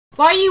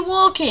Why are you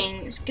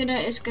walking? It's gonna.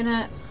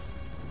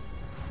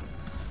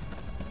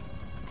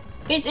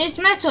 It's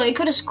metal. It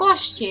could have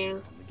squashed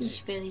you.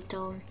 He's really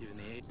dumb.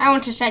 I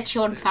want to set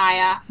you on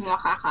fire.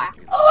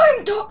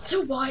 I'm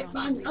Dr.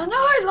 Whiteman, and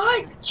I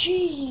like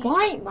cheese.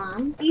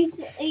 Whiteman?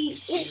 It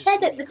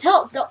said at the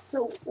top, Dr.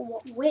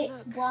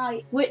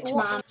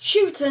 Whitman.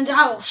 Shoot and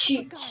I'll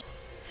shoot.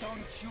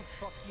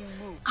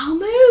 I'll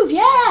move,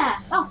 yeah.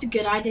 That's a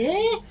good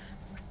idea.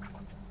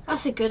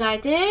 That's a good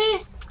idea.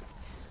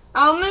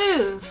 I'll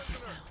move.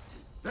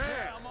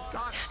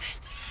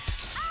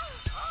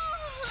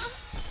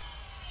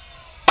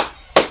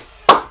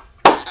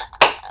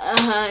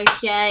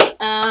 Okay,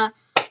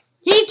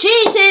 he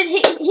cheated,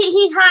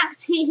 he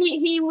hacked,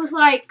 he was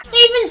like, he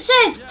even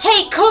said,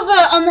 take cover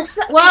on the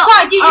side. Well,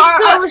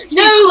 I was too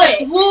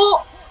quick.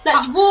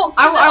 Let's walk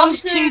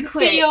to the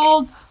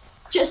field.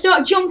 Just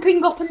start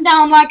jumping up and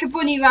down like a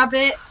bunny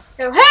rabbit.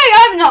 Go, hey,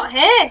 I'm not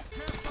here.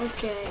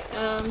 Okay,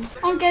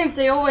 On Game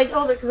 3, always,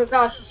 all the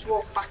guys just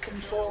walk back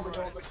and forward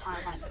all the time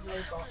like the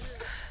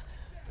robots.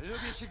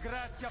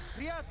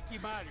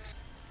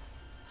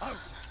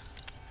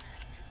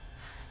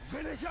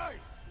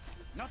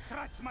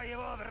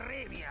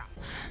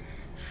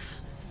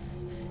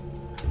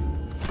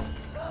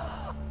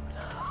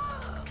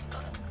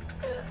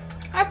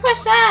 I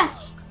pressed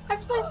F. I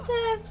pressed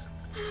F.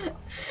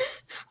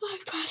 I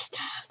pressed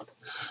F.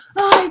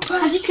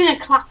 I'm just gonna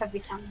clap every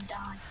time you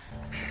die.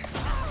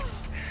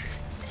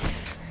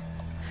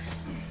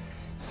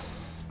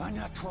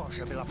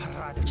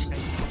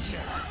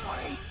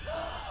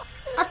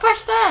 I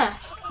pressed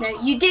F. No,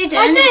 you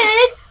didn't.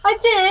 I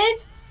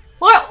did.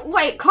 What?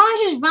 Wait, can't I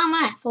just ram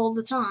F all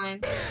the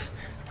time?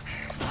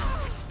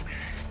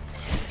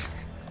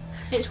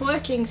 It's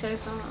working so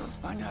far.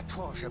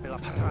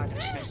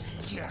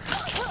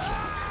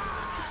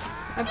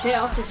 A bit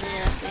opposite,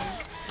 I think.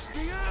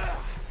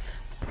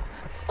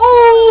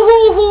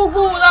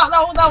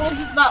 Oh, that was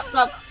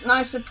that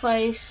nicer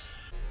place.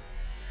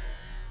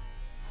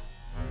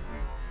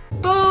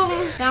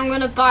 Boom! Now I'm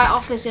gonna bite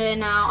off his ear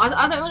now.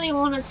 I don't really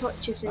want to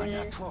touch his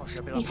ear.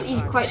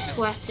 He's quite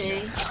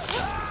sweaty.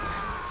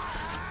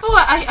 Oh,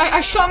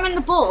 I shot him in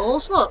the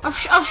balls. Look,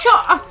 I've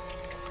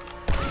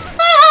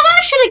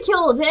actually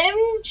killed him,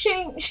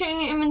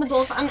 shooting him in the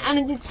balls, and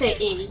it did say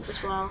E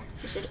as well.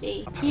 It said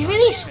E. He's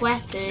really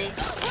sweaty.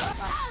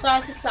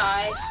 Side to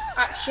side.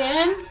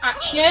 Action.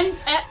 Action.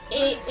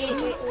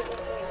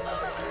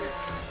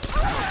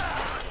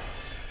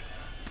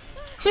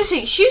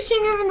 Seriously,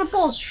 shooting him in the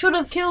balls should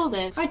have killed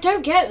him. I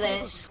don't get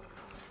this.